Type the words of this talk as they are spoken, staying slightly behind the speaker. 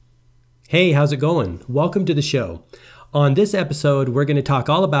Hey, how's it going? Welcome to the show. On this episode, we're going to talk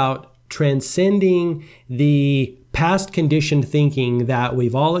all about transcending the past conditioned thinking that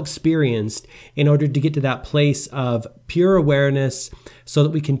we've all experienced in order to get to that place of pure awareness so that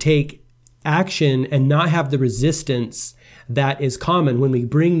we can take action and not have the resistance that is common when we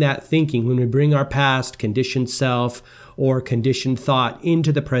bring that thinking, when we bring our past conditioned self or conditioned thought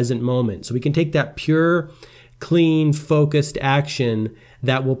into the present moment. So we can take that pure, clean, focused action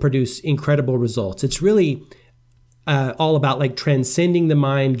that will produce incredible results. It's really all about like transcending the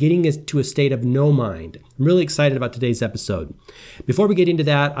mind, getting us to a state of no mind. I'm really excited about today's episode. Before we get into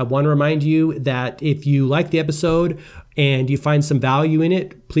that, I want to remind you that if you like the episode and you find some value in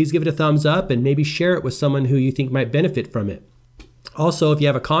it, please give it a thumbs up and maybe share it with someone who you think might benefit from it. Also, if you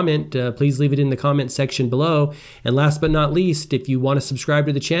have a comment, please leave it in the comment section below. And last but not least, if you want to subscribe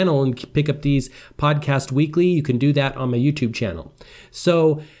to the channel and pick up these podcasts weekly, you can do that on my YouTube channel.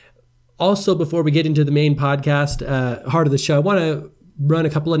 So also, before we get into the main podcast, heart of the show, I want to run a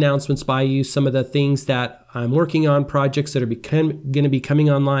couple announcements by you, some of the things that I'm working on, projects that are going to be coming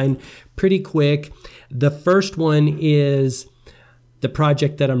online pretty quick. The first one is the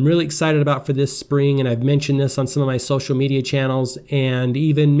project that I'm really excited about for this spring, and I've mentioned this on some of my social media channels and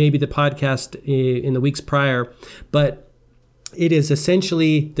even maybe the podcast in the weeks prior, but it is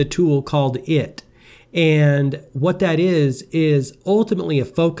essentially the tool called IT. And what that is ultimately a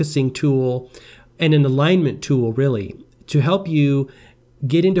focusing tool and an alignment tool, really, to help you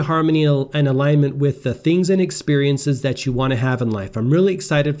get into harmony and alignment with the things and experiences that you want to have in life. I'm really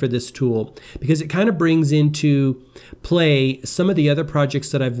excited for this tool because it kind of brings into play some of the other projects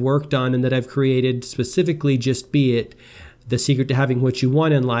that I've worked on and that I've created, specifically Just Be It, The Secret to Having What You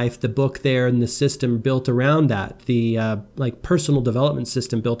Want in Life, the book there and the system built around that, the personal development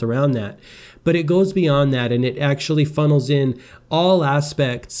system built around that. But it goes beyond that, and it actually funnels in all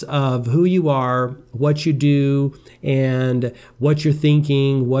aspects of who you are, what you do, and what you're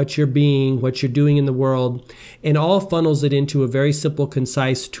thinking, what you're being, what you're doing in the world, and all funnels it into a very simple,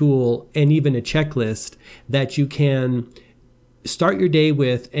 concise tool and even a checklist that you can start your day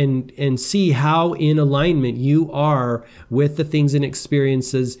with and see how in alignment you are with the things and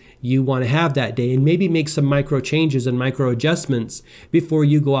experiences you want to have that day, and maybe make some micro changes and micro adjustments before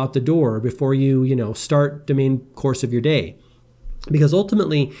you go out the door, before you start the main course of your day. Because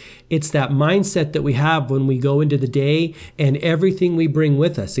ultimately, it's that mindset that we have when we go into the day and everything we bring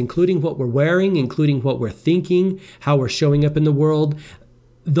with us, including what we're wearing, including what we're thinking, how we're showing up in the world.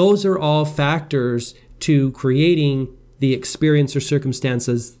 Those are all factors to creating the experience or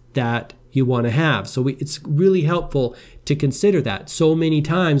circumstances that you want to have. So it's really helpful to consider that. So many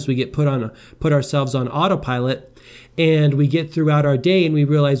times we get put ourselves on autopilot, and we get throughout our day and we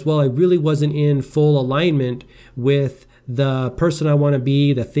realize, well, I really wasn't in full alignment with the person I want to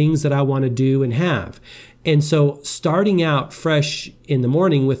be, the things that I want to do and have. And so starting out fresh in the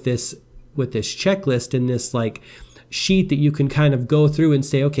morning with this checklist and this like sheet that you can kind of go through and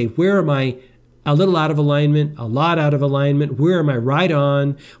say, okay, where am I a little out of alignment, a lot out of alignment? Where am I right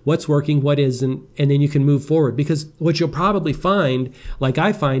on? What's working? What isn't? And then you can move forward. Because what you'll probably find, like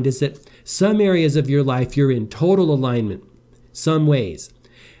I find, is that some areas of your life you're in total alignment, some ways.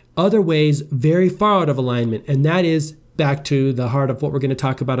 Other ways, very far out of alignment. And that is back to the heart of what we're going to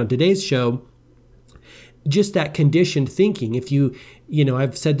talk about on today's show. Just that conditioned thinking. If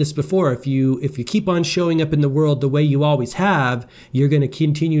I've said this before, if you keep on showing up in the world the way you always have, you're going to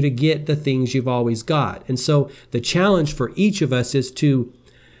continue to get the things you've always got. And so the challenge for each of us is to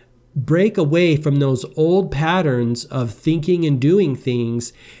break away from those old patterns of thinking and doing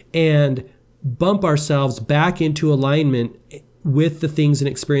things and bump ourselves back into alignment with the things and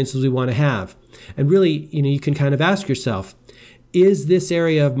experiences we want to have. And really, you can kind of ask yourself, is this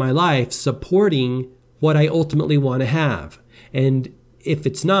area of my life supporting what I ultimately want to have? And if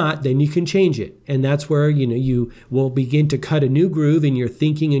it's not, then you can change it. And that's where, you will begin to cut a new groove in your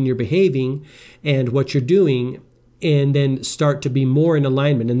thinking and your behaving and what you're doing, and then start to be more in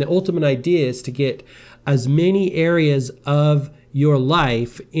alignment. And the ultimate idea is to get as many areas of your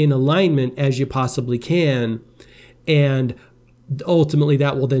life in alignment as you possibly can. And ultimately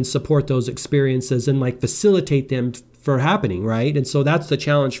that will then support those experiences and facilitate them for happening, right? And so that's the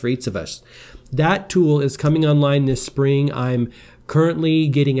challenge for each of us. That tool is coming online this spring. I'm currently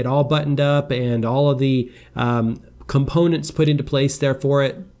getting it all buttoned up and all of the components put into place there for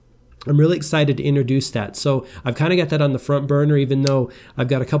it. I'm really excited to introduce that. So I've kind of got that on the front burner, even though I've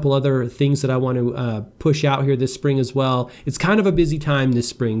got a couple other things that I want to push out here this spring as well. It's kind of a busy time this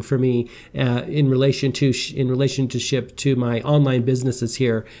spring for me in relationship to my online businesses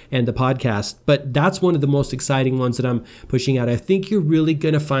here and the podcast. But that's one of the most exciting ones that I'm pushing out. I think you're really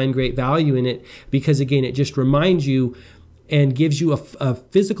going to find great value in it because, again, it just reminds you and gives you a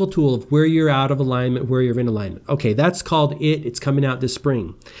physical tool of where you're out of alignment, where you're in alignment. Okay, that's called it. It's coming out this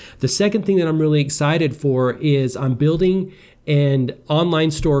spring. The second thing that I'm really excited for is I'm building an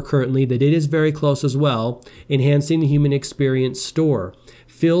online store currently that it is very close as well, Enhancing the Human Experience store,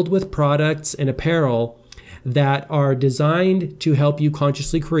 filled with products and apparel that are designed to help you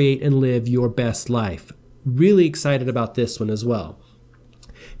consciously create and live your best life. Really excited about this one as well.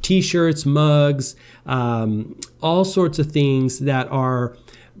 T-shirts, mugs, all sorts of things that are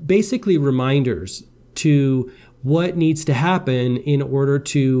basically reminders to what needs to happen in order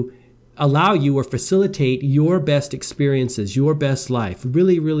to allow you or facilitate your best experiences, your best life.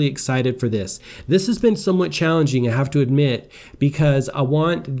 Really, really excited for this. This has been somewhat challenging, I have to admit, because I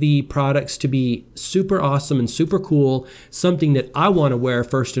want the products to be super awesome and super cool, something that I want to wear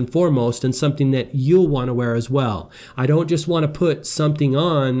first and foremost, and something that you'll want to wear as well. I don't just want to put something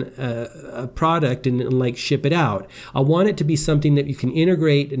on a product and like ship it out. I want it to be something that you can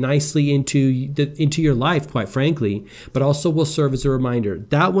integrate nicely into your life, quite frankly, but also will serve as a reminder.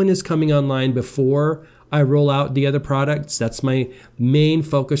 That one is coming online before I roll out the other products. That's my main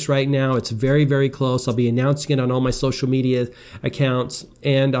focus right now. It's very, very close. I'll be announcing it on all my social media accounts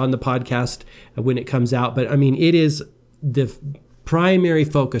and on the podcast when it comes out. But I mean, it is the primary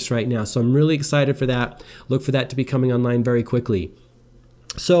focus right now. So I'm really excited for that. Look for that to be coming online very quickly.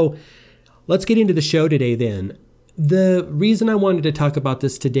 So let's get into the show today then. The reason I wanted to talk about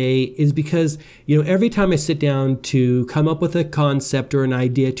this today is because, every time I sit down to come up with a concept or an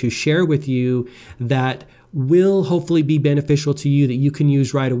idea to share with you that will hopefully be beneficial to you, that you can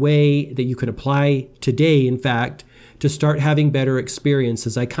use right away, that you can apply today, in fact, to start having better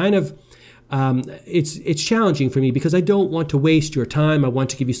experiences, I kind of it's challenging for me because I don't want to waste your time. I want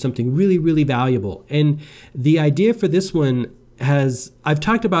to give you something really, really valuable. And the idea for this one I've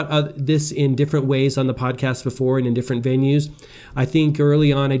talked about this in different ways on the podcast before and in different venues. I think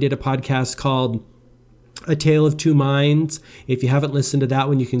early on I did a podcast called A Tale of Two Minds. If you haven't listened to that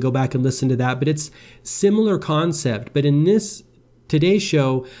one, you can go back and listen to that. But it's similar concept. But in today's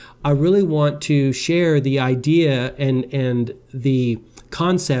show, I really want to share the idea and the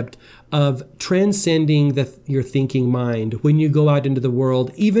concept of transcending your thinking mind when you go out into the world,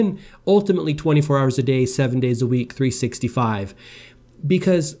 even ultimately 24 hours a day, 7 days a week, 365.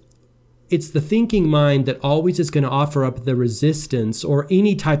 Because it's the thinking mind that always is going to offer up the resistance or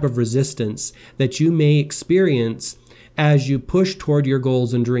any type of resistance that you may experience as you push toward your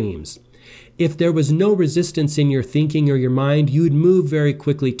goals and dreams. If there was no resistance in your thinking or your mind, you'd move very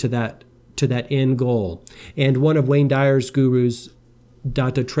quickly to that end goal. And one of Wayne Dyer's gurus,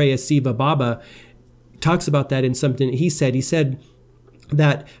 Dattatreya Siva Baba, talks about that in something he said. He said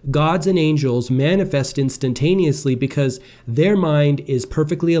that gods and angels manifest instantaneously because their mind is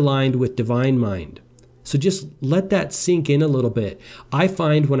perfectly aligned with divine mind. So just let that sink in a little bit. I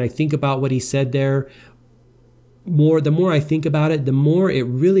find when I think about what he said there, the more I think about it, the more it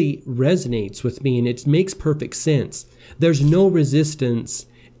really resonates with me, and it makes perfect sense. There's no resistance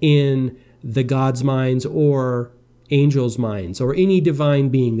in the gods' minds or angels' minds or any divine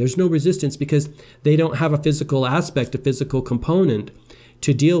being. There's no resistance because they don't have a physical aspect, a physical component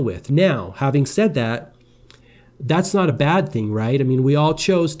to deal with. Now, having said that, that's not a bad thing, right? I mean, we all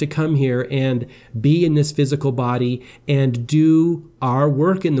chose to come here and be in this physical body and do our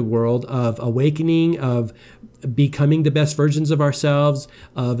work in the world of awakening, of becoming the best versions of ourselves,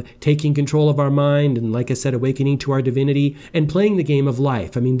 of taking control of our mind, and like I said, awakening to our divinity and playing the game of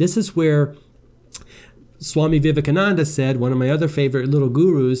life. I mean, this is where Swami Vivekananda said, one of my other favorite little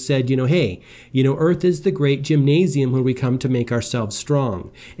gurus said, hey, Earth is the great gymnasium where we come to make ourselves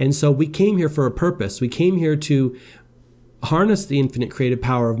strong. And so we came here for a purpose. We came here to harness the infinite creative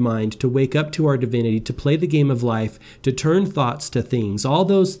power of mind, to wake up to our divinity, to play the game of life, to turn thoughts to things, all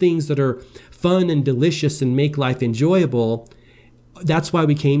those things that are fun and delicious and make life enjoyable. That's why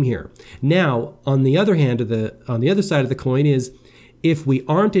we came here. Now, on the other side of the coin is, if we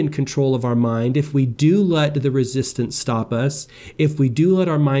aren't in control of our mind, if we do let the resistance stop us, if we do let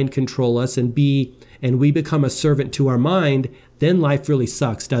our mind control us and we become a servant to our mind, then life really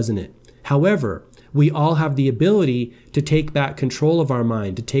sucks, doesn't it? However, we all have the ability to take back control of our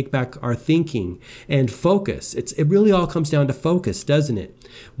mind, to take back our thinking and focus. It really all comes down to focus, doesn't it?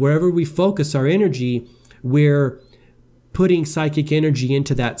 Wherever we focus our energy, we're putting psychic energy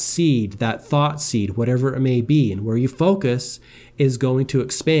into that seed, that thought seed, whatever it may be. And where you focus is going to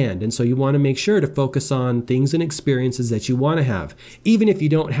expand. And so you want to make sure to focus on things and experiences that you want to have, even if you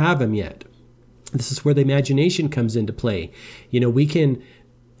don't have them yet. This is where the imagination comes into play. We can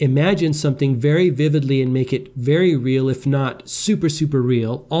imagine something very vividly and make it very real, if not super, super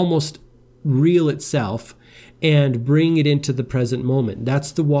real, almost real itself, and bring it into the present moment.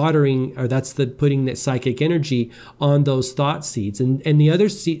 That's the watering, or that's the putting that psychic energy on those thought seeds. And the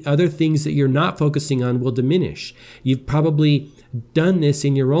other things that you're not focusing on will diminish. You've probably done this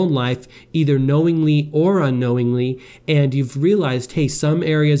in your own life, either knowingly or unknowingly, and you've realized, hey, some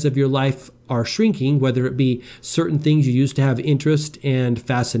areas of your life are shrinking, whether it be certain things you used to have interest and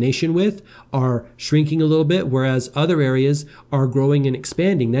fascination with are shrinking a little bit, whereas other areas are growing and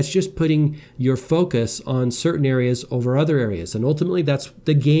expanding. That's just putting your focus on certain areas over other areas. And ultimately, that's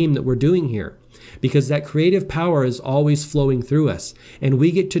the game that we're doing here, because that creative power is always flowing through us, and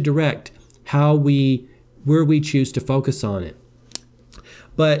we get to direct where we choose to focus on it.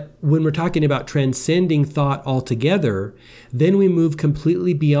 But when we're talking about transcending thought altogether, then we move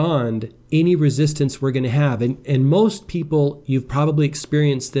completely beyond any resistance we're going to have. And most people, you've probably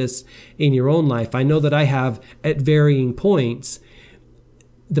experienced this in your own life. I know that I have at varying points.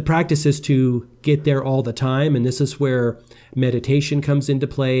 The practice is to get there all the time, and this is where meditation comes into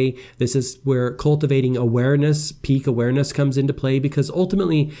play. This is where cultivating awareness, peak awareness, comes into play, because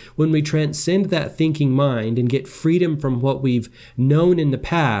ultimately, when we transcend that thinking mind and get freedom from what we've known in the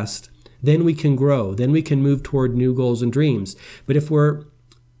past, then we can grow. Then we can move toward new goals and dreams. But if we're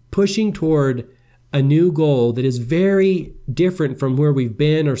pushing toward a new goal that is very different from where we've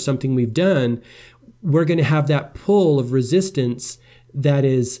been or something we've done, we're going to have that pull of resistance that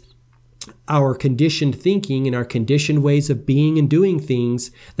is our conditioned thinking and our conditioned ways of being and doing things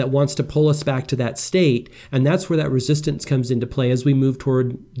that wants to pull us back to that state. And that's where that resistance comes into play as we move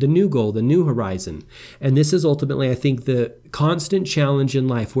toward the new goal, the new horizon. And this is ultimately, I think, the constant challenge in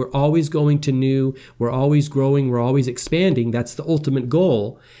life. We're always going to new, we're always growing, we're always expanding. That's the ultimate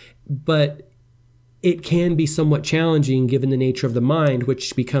goal. But it can be somewhat challenging given the nature of the mind,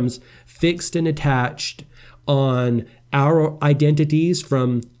 which becomes fixed and attached on our identities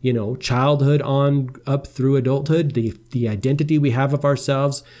from, childhood on up through adulthood, the identity we have of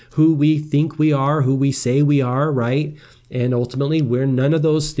ourselves, who we think we are, who we say we are, right? And ultimately, we're none of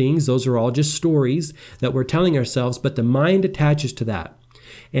those things. Those are all just stories that we're telling ourselves, but the mind attaches to that.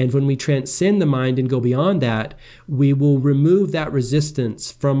 And when we transcend the mind and go beyond that, we will remove that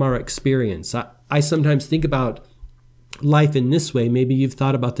resistance from our experience. I sometimes think about life in this way, maybe you've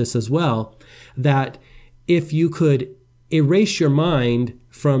thought about this as well, that if you could erase your mind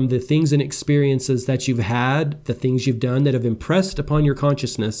from the things and experiences that you've had, the things you've done that have impressed upon your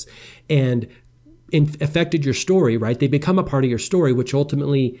consciousness and affected your story, right? They become a part of your story, which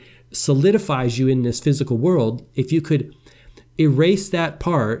ultimately solidifies you in this physical world. If you could erase that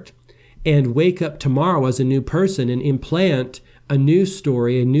part and wake up tomorrow as a new person and implant a new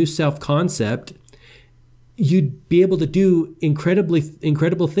story, a new self-concept, you'd be able to do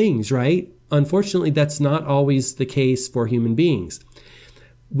incredible things, right? Unfortunately, that's not always the case for human beings.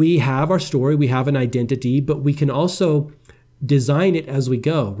 We have our story, we have an identity, but we can also design it as we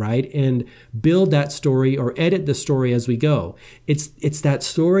go, right? And build that story or edit the story as we go. It's that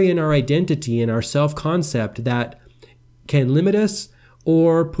story and our identity and our self-concept that can limit us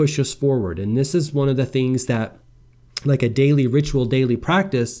or push us forward. And this is one of the things that, like a daily ritual, daily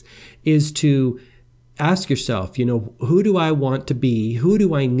practice, is to ask yourself, who do I want to be? Who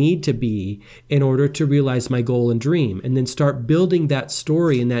do I need to be in order to realize my goal and dream? And then start building that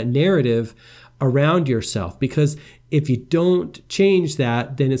story and that narrative around yourself. Because if you don't change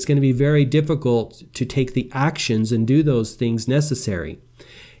that, then it's going to be very difficult to take the actions and do those things necessary.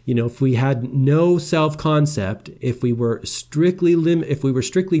 If we had no self-concept, if we were strictly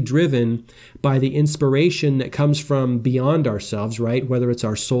driven by the inspiration that comes from beyond ourselves, right? Whether it's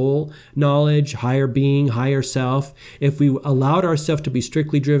our soul, knowledge, higher being, higher self, if we allowed ourselves to be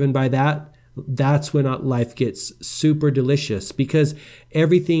strictly driven by that, that's when life gets super delicious, because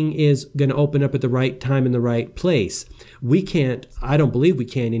everything is going to open up at the right time in the right place. I don't believe we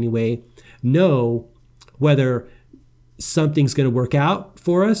can anyway, know whether something's going to work out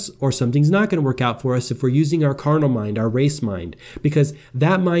for us or something's not going to work out for us if we're using our carnal mind, our race mind, because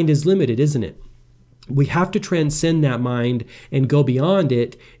that mind is limited, isn't it? We have to transcend that mind and go beyond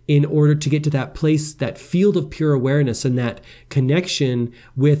it in order to get to that place, that field of pure awareness and that connection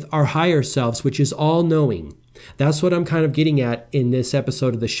with our higher selves, which is all knowing. That's what I'm kind of getting at in this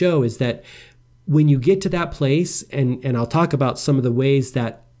episode of the show, is that when you get to that place, and I'll talk about some of the ways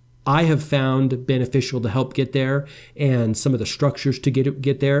that I have found beneficial to help get there, and some of the structures to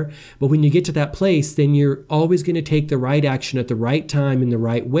get there. But when you get to that place, then you're always going to take the right action at the right time in the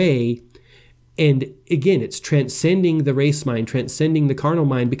right way. And again, it's transcending the race mind, transcending the carnal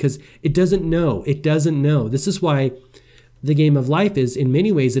mind, because it doesn't know. It doesn't know. This is why the game of life is in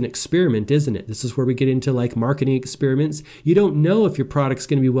many ways an experiment, isn't it? This is where we get into like marketing experiments. You don't know if your product's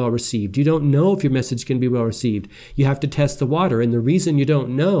going to be well received. You don't know if your message is going to be well received. You have to test the water. And the reason you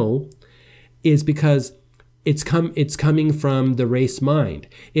don't know is because it's coming from the race mind.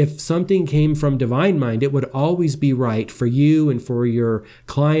 If something came from divine mind, it would always be right for you and for your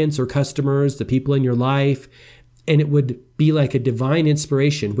clients or customers, the people in your life. And it would be like a divine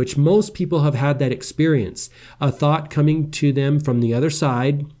inspiration, which most people have had that experience, a thought coming to them from the other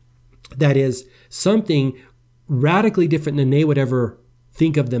side that is something radically different than they would ever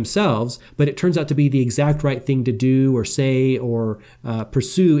think of themselves, but it turns out to be the exact right thing to do or say or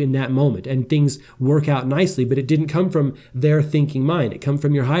pursue in that moment. And things work out nicely, but it didn't come from their thinking mind. It come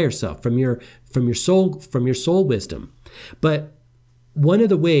from your higher self, from your soul wisdom. But one of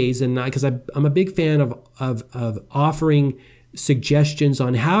the ways, and because I'm a big fan of offering suggestions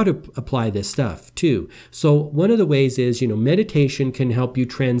on how to apply this stuff too. So one of the ways is, meditation can help you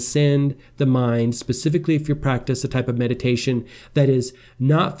transcend the mind, specifically if you practice a type of meditation that is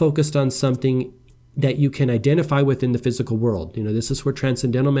not focused on something that you can identify with in the physical world. This is where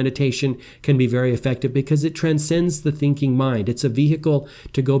transcendental meditation can be very effective because it transcends the thinking mind. It's a vehicle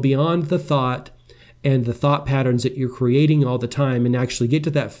to go beyond the thought and the thought patterns that you're creating all the time and actually get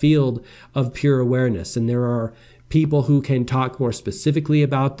to that field of pure awareness. And there are people who can talk more specifically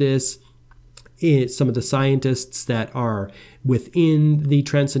about this. Some of the scientists that are within the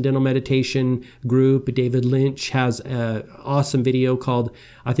Transcendental Meditation group, David Lynch has an awesome video called,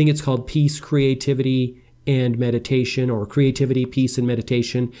 I think it's called Peace, Creativity, and Meditation, or Creativity, Peace, and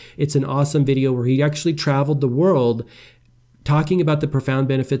Meditation. It's an awesome video where he actually traveled the world talking about the profound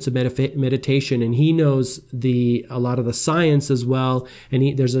benefits of meditation, and he knows a lot of the science as well.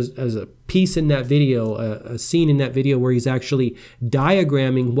 And there's a piece in that video, a scene in that video where he's actually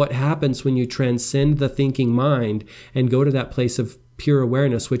diagramming what happens when you transcend the thinking mind and go to that place of pure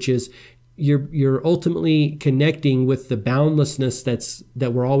awareness, which is you're ultimately connecting with the boundlessness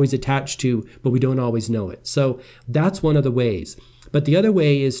that we're always attached to, but we don't always know it. So that's one of the ways. But the other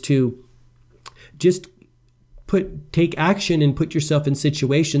way is to just take action and put yourself in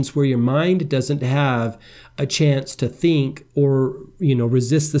situations where your mind doesn't have a chance to think or,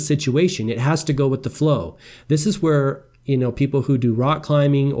 resist the situation. It has to go with the flow. This is where, people who do rock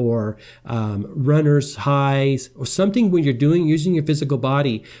climbing or runners highs or something when you're using your physical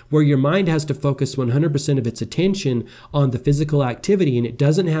body, where your mind has to focus 100% of its attention on the physical activity and it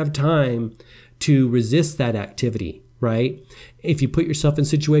doesn't have time to resist that activity. Right? If you put yourself in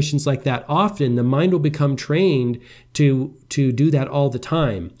situations like that often, the mind will become trained to do that all the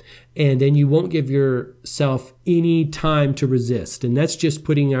time. And then you won't give yourself any time to resist. And that's just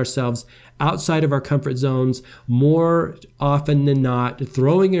putting ourselves outside of our comfort zones more often than not,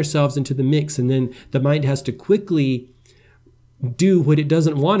 throwing ourselves into the mix. And then the mind has to quickly do what it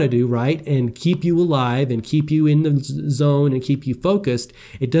doesn't want to do, right? And keep you alive and keep you in the zone and keep you focused.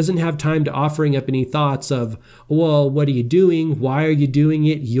 It doesn't have time to offering up any thoughts of, well, what are you doing? Why are you doing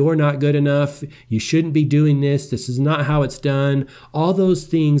it? You're not good enough. You shouldn't be doing this. This is not how it's done. All those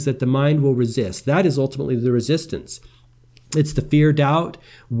things that the mind will resist. That is ultimately the resistance. It's the fear, doubt,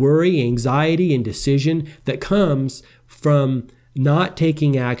 worry, anxiety, and decision that comes from not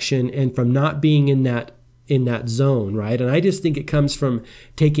taking action and from not being in that zone, right? And I just think it comes from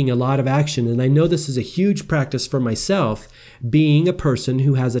taking a lot of action. And I know this is a huge practice for myself, being a person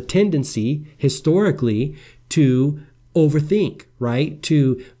who has a tendency historically to overthink, right?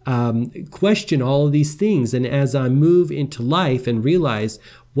 To question all of these things. And as I move into life and realize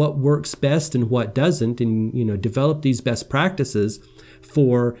what works best and what doesn't, and develop these best practices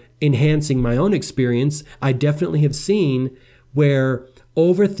for enhancing my own experience, I definitely have seen where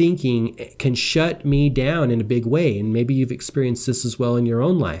overthinking can shut me down in a big way. And maybe you've experienced this as well in your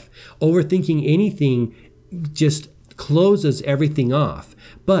own life. Overthinking anything just closes everything off.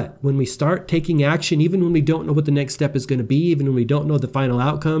 But when we start taking action, even when we don't know what the next step is going to be, even when we don't know the final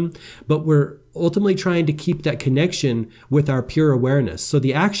outcome, but we're ultimately trying to keep that connection with our pure awareness. So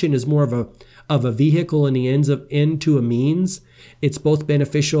the action is more of a vehicle and the end to a means. It's both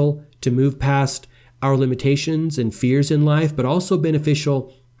beneficial to move past our limitations and fears in life, but also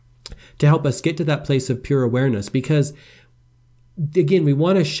beneficial to help us get to that place of pure awareness. Because again, we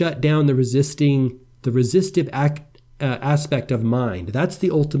want to shut down the resistive aspect of mind. That's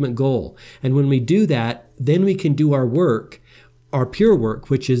the ultimate goal. And when we do that, then we can do our work our pure work,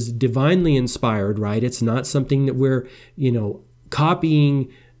 which is divinely inspired, right? It's not something that we're,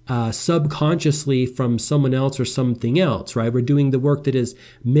 copying subconsciously from someone else or something else, right? We're doing the work that is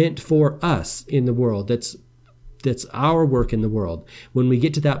meant for us in the world. That's our work in the world. When we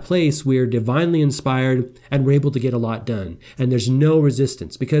get to that place, we're divinely inspired and we're able to get a lot done. And there's no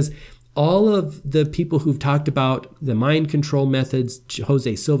resistance, because all of the people who've talked about the mind control methods,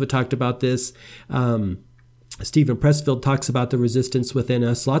 Jose Silva talked about this, Stephen Pressfield talks about the resistance within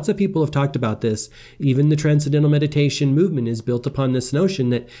us. Lots of people have talked about this. Even the Transcendental Meditation movement is built upon this notion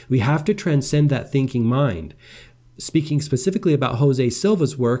that we have to transcend that thinking mind. Speaking specifically about Jose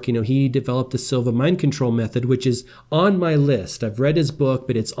Silva's work, he developed the Silva mind control method, which is on my list. I've read his book,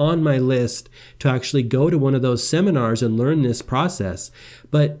 but it's on my list to actually go to one of those seminars and learn this process.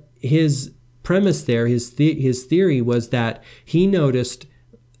 But his premise there, his theory was that he noticed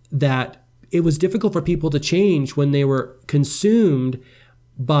that it was difficult for people to change when they were consumed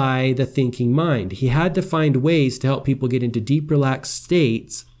by the thinking mind. He had to find ways to help people get into deep, relaxed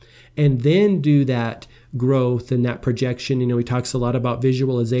states and then do that growth and that projection. He talks a lot about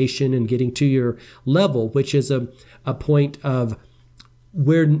visualization and getting to your level, which is a point of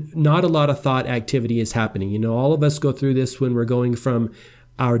where not a lot of thought activity is happening. All of us go through this when we're going from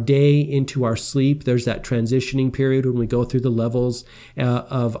our day into our sleep. There's that transitioning period when we go through the levels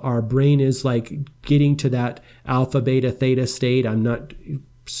of our brain is like getting to that alpha, beta, theta state. I'm not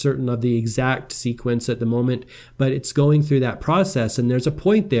certain of the exact sequence at the moment, but it's going through that process. And there's a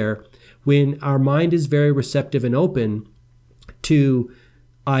point there when our mind is very receptive and open to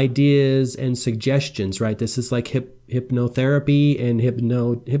ideas and suggestions, right? This is like hypnotherapy and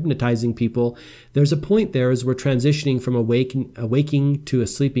hypnotizing people. There's a point there as we're transitioning from awaking to a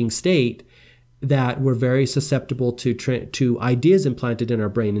sleeping state that we're very susceptible to ideas implanted in our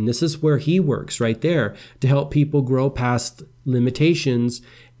brain. And this is where he works right there to help people grow past limitations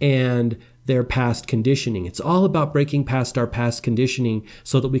and their past conditioning. It's all about breaking past our past conditioning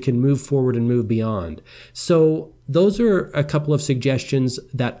so that we can move forward and move beyond. So those are a couple of suggestions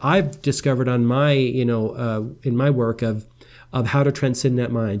that I've discovered on my, in my work of how to transcend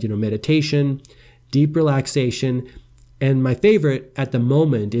that mind. Meditation, deep relaxation, and my favorite at the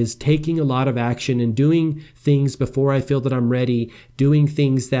moment is taking a lot of action and doing things before I feel that I'm ready, doing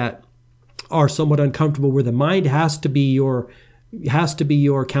things that are somewhat uncomfortable, where the mind has to be your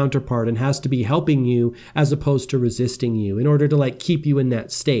counterpart and has to be helping you as opposed to resisting you in order to keep you in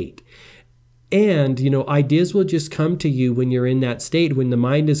that state. And, ideas will just come to you when you're in that state, when the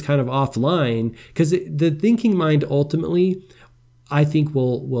mind is kind of offline, because the thinking mind ultimately, I think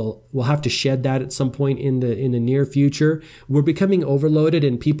we'll have to shed that at some point in the near future. We're becoming overloaded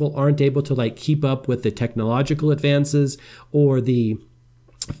and people aren't able to keep up with the technological advances or the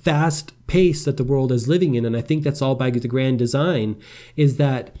fast pace that the world is living in. And I think that's all by the grand design, is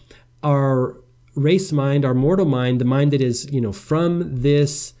that our race mind, our mortal mind, the mind that is, from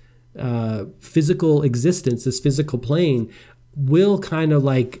this physical existence, this physical plane, will kind of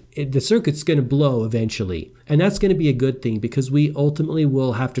the circuit's going to blow eventually. And that's going to be a good thing, because we ultimately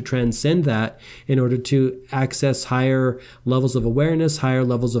will have to transcend that in order to access higher levels of awareness, higher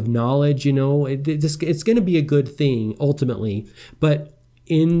levels of knowledge. It's going to be a good thing ultimately. But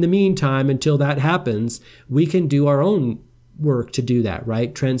in the meantime, until that happens, we can do our own work to do that,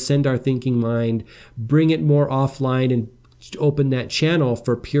 right? Transcend our thinking mind, bring it more offline, and open that channel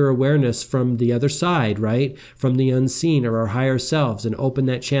for pure awareness from the other side, right? From the unseen or our higher selves, and open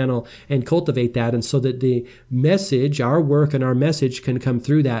that channel and cultivate that. And so that the message, our work and our message, can come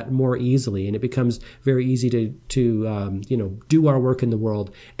through that more easily. And it becomes very easy to do our work in the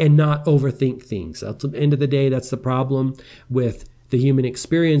world and not overthink things. At the end of the day, that's the problem with the human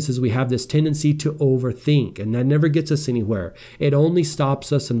experience, is we have this tendency to overthink, and that never gets us anywhere. It only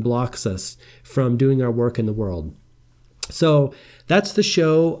stops us and blocks us from doing our work in the world. So that's the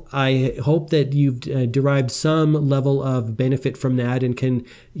show. I hope that you've derived some level of benefit from that and can,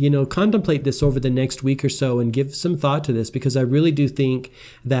 contemplate this over the next week or so and give some thought to this, because I really do think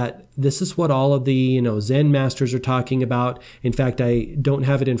that this is what all of the, Zen masters are talking about. In fact, I don't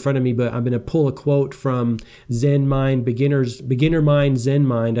have it in front of me, but I'm going to pull a quote from Zen Mind, Beginner Mind, Zen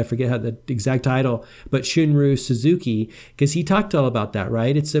Mind. I forget how the exact title, but Shunryu Suzuki, because he talked all about that,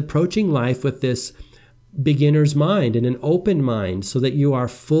 right? It's approaching life with this beginner's mind and an open mind, so that you are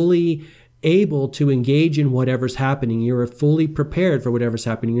fully able to engage in whatever's happening. You're fully prepared for whatever's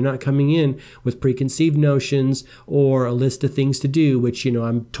happening. You're not coming in with preconceived notions or a list of things to do, which,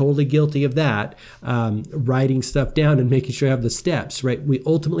 I'm totally guilty of that, writing stuff down and making sure I have the steps, right? We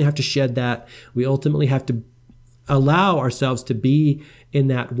ultimately have to shed that. We ultimately have to allow ourselves to be in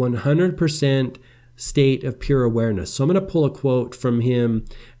that 100% state of pure awareness. So I'm going to pull a quote from him.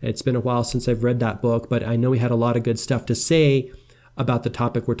 It's been a while since I've read that book, but I know he had a lot of good stuff to say about the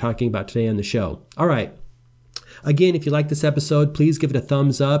topic we're talking about today on the show. All right. Again, if you like this episode, please give it a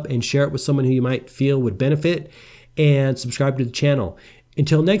thumbs up and share it with someone who you might feel would benefit, and subscribe to the channel.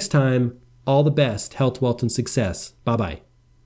 Until next time, all the best, health, wealth, and success. Bye-bye.